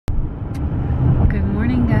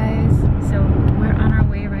So we're on our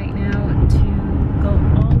way right now to go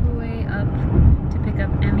all the way up to pick up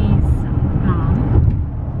Emmy's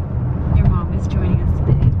mom. Your mom is joining us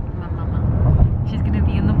today, my mama. She's gonna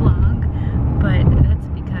be in the vlog, but that's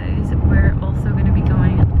because we're also gonna be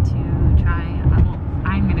going to try, well,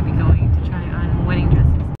 I'm gonna be going to try on wedding dresses.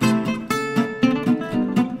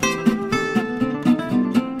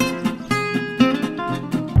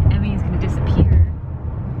 Emmy's gonna disappear.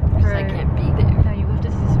 I can't be there. No, you have to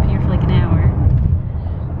disappear for like an hour.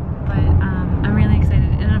 But I'm really excited.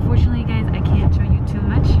 And unfortunately, guys, I can't show you too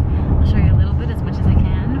much. I'll show you a little bit, as much as I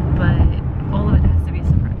can, but all of it has to be a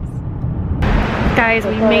surprise. Guys,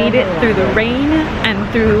 we made it through the rain and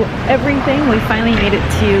through everything. We finally made it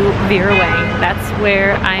to Vera Wang. That's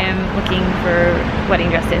where I am looking for wedding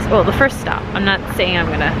dresses. Well, the first stop. I'm not saying I'm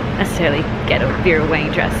gonna necessarily get a Vera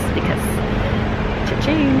Wang dress because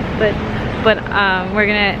cha-ching, but we're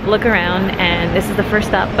gonna look around, and this is the first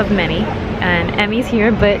stop of many. And Emmy's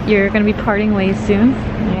here, but you're gonna be parting ways soon.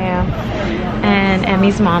 Yeah. And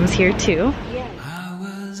Emmy's mom's here too. I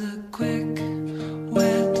was a quick,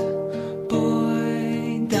 wet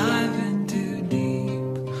boy, diving too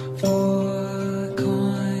deep for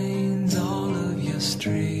coins. All of your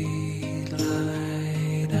street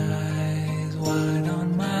light eyes wide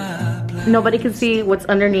on my plate. Nobody can see what's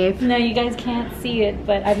underneath. No, you guys can't see it,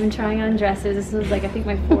 but I've been trying on dresses. This was like, I think,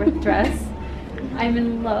 my 4th dress. I'm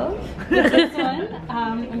in love with this one.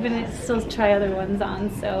 I'm gonna still try other ones on,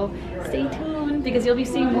 so stay tuned because you'll be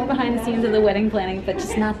seeing more behind the scenes of the wedding planning, but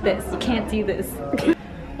just not this. You can't see this.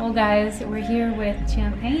 Well, guys, we're here with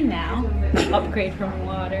champagne now. Upgrade from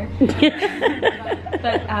water.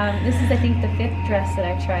 But this is, I think, the 5th dress that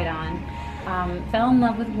I've tried on. Fell in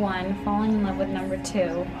love with one, falling in love with number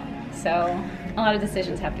 2. So a lot of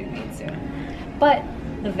decisions have to be made soon. But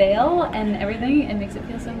the veil and everything, it makes it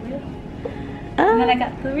feel so good. And then I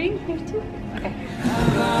got the ring here too. Okay.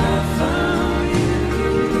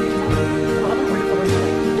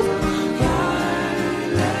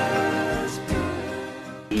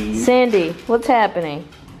 Sandy, what's happening?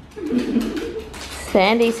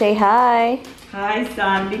 Sandy, say hi. Hi,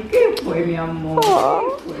 Sandy. ¿Qué fue, mi amor? Aw.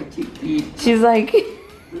 ¿Qué fue, chiquita? She's like,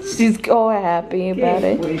 she's so happy about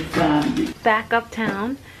 ¿Qué it. fue, Sandy? Back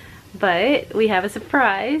uptown, but we have a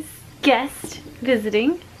surprise guest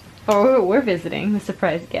visiting. Or we're visiting the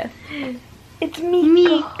surprise guest. It's Miko.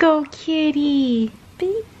 Miko kitty.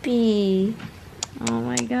 Baby. Oh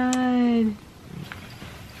my god.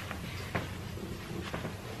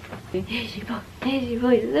 There's your boy. There's your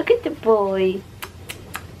boy. Look at the boy.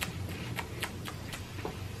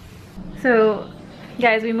 So,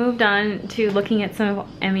 guys, we moved on to looking at some of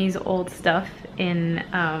Emmy's old stuff in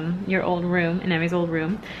your old room, in Emmy's old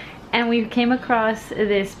room. And we came across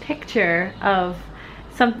this picture of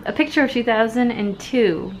a picture of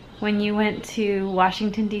 2002 when you went to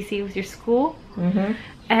Washington, D.C. with your school. Mm-hmm.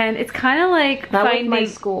 And it's kind of like Not finding... with my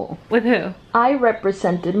school. With who? I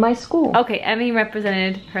represented my school. Okay, Emmy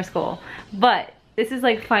represented her school. But this is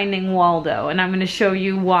like finding Waldo, and I'm going to show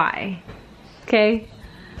you why. Okay?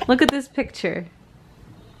 Look at this picture.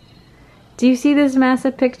 Do you see this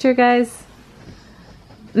massive picture, guys?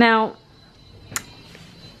 Now,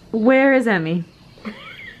 where is Emmy?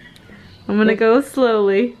 I'm gonna go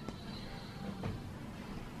slowly.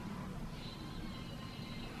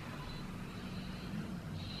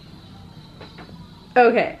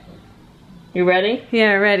 Okay. You ready?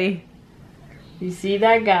 Yeah, ready. You see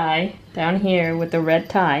that guy down here with the red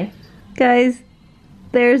tie? Guys,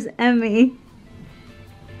 there's Emmy.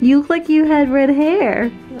 You look like you had red hair.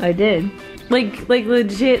 I did. Like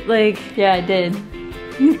legit, like... Yeah, I did.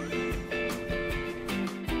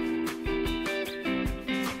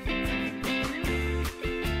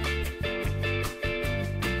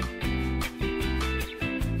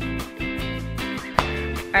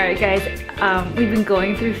 Alright guys, we've been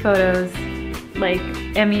going through photos, like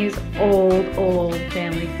Emmy's old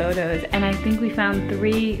family photos, and I think we found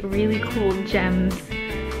 3 really cool gems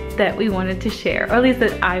that we wanted to share, or at least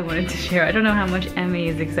that I wanted to share. I don't know how much Emmy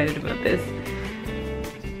is excited about this.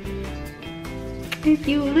 It's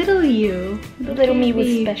you, little you. Little me was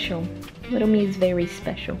baby. special. Little me is very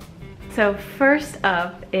special. So first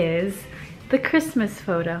up is the Christmas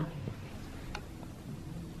photo.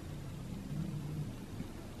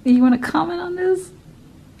 You want to comment on this?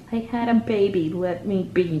 I had a baby, let me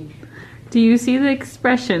be. Do you see the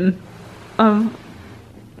expression of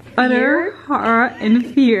utter horror and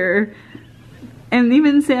fear? And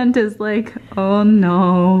even Santa's like, oh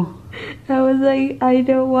no. I was like, I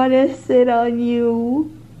don't want to sit on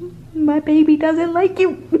you. My baby doesn't like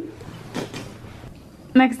you.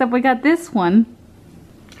 Next up we got this one.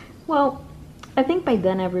 Well, I think by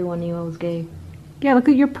then everyone knew I was gay. Yeah, look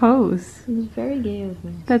at your pose. It was very gay of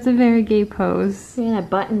me. That's a very gay pose. Yeah, I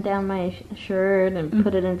buttoned down my shirt and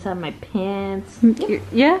put it inside my pants.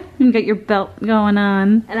 Yeah, you got your belt going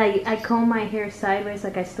on. And I comb my hair sideways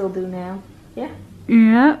like I still do now. Yeah.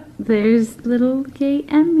 Yeah, there's little gay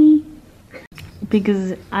Emmy.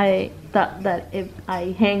 Because I thought that if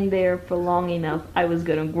I hang there for long enough, I was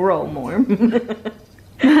gonna grow more.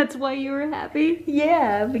 That's why you were happy?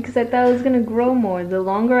 Yeah, because I thought I was gonna grow more. The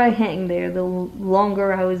longer I hang there, the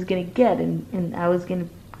longer I was gonna get, and I was gonna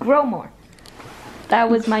grow more.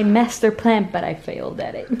 That was my master plan, but I failed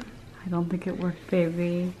at it. I don't think it worked,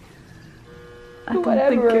 baby. I don't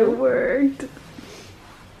Whatever. think it worked.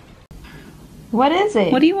 What is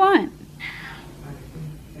it? What do you want?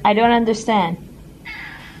 I don't understand.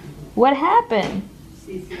 What happened?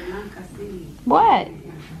 What?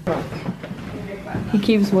 He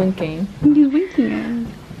keeps winking. He's winking at us.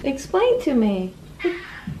 Explain to me.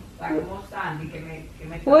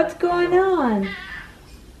 What's going on?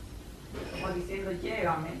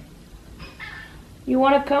 You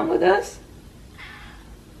want to come with us?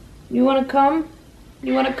 You want to come?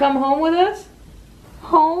 You want to come home with us?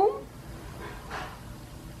 Home?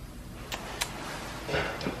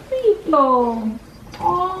 Rico.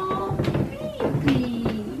 Oh, baby.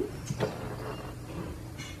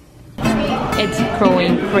 It's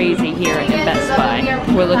growing crazy here at Best Buy.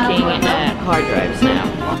 We're looking at hard drives now.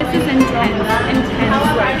 This is intense,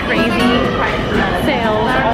 like crazy sales.